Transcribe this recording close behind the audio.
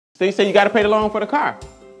So you say you got to pay the loan for the car.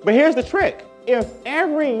 But here's the trick. If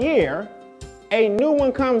every year a new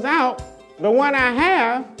one comes out, the one I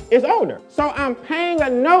have is older. So I'm paying a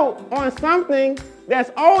note on something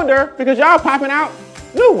that's older because y'all popping out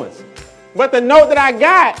new ones. But the note that I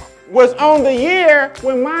got was on the year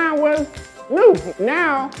when mine was new.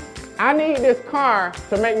 Now, I need this car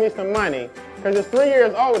to make me some money because it's 3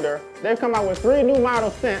 years older. They've come out with 3 new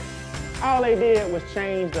models since. All they did was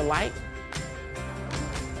change the light.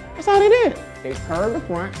 That's all they did. They curved the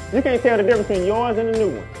front. You can't tell the difference between yours and the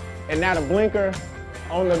new one. And now the blinker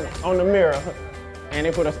on the mirror, and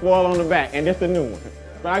they put a spoiler on the back, and this is the new one.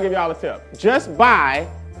 But I'll give y'all a tip. Just buy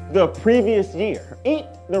the previous year. Eat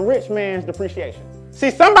the rich man's depreciation.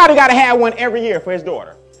 See, somebody got to have one every year for his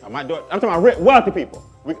daughter. My daughter, I'm talking about wealthy people.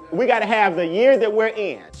 We got to have the year that we're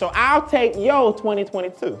in. So I'll take your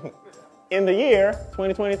 2022. In the year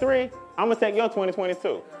 2023, I'm going to take your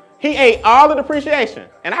 2022. He ate all the depreciation,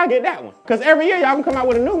 and I'll get that one. Because every year, y'all can come out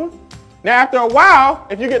with a new one. Now, after a while,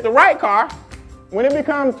 if you get the right car, when it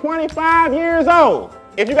becomes 25 years old,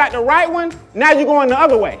 if you got the right one, now you're going the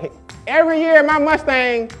other way. Every year, my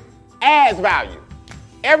Mustang adds value.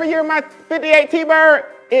 Every year, my 58 T-Bird,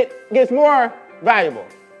 it gets more valuable.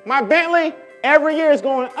 My Bentley, every year is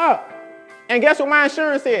going up. And guess what my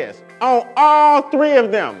insurance is? On all 3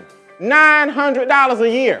 of them, $900 a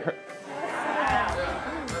year.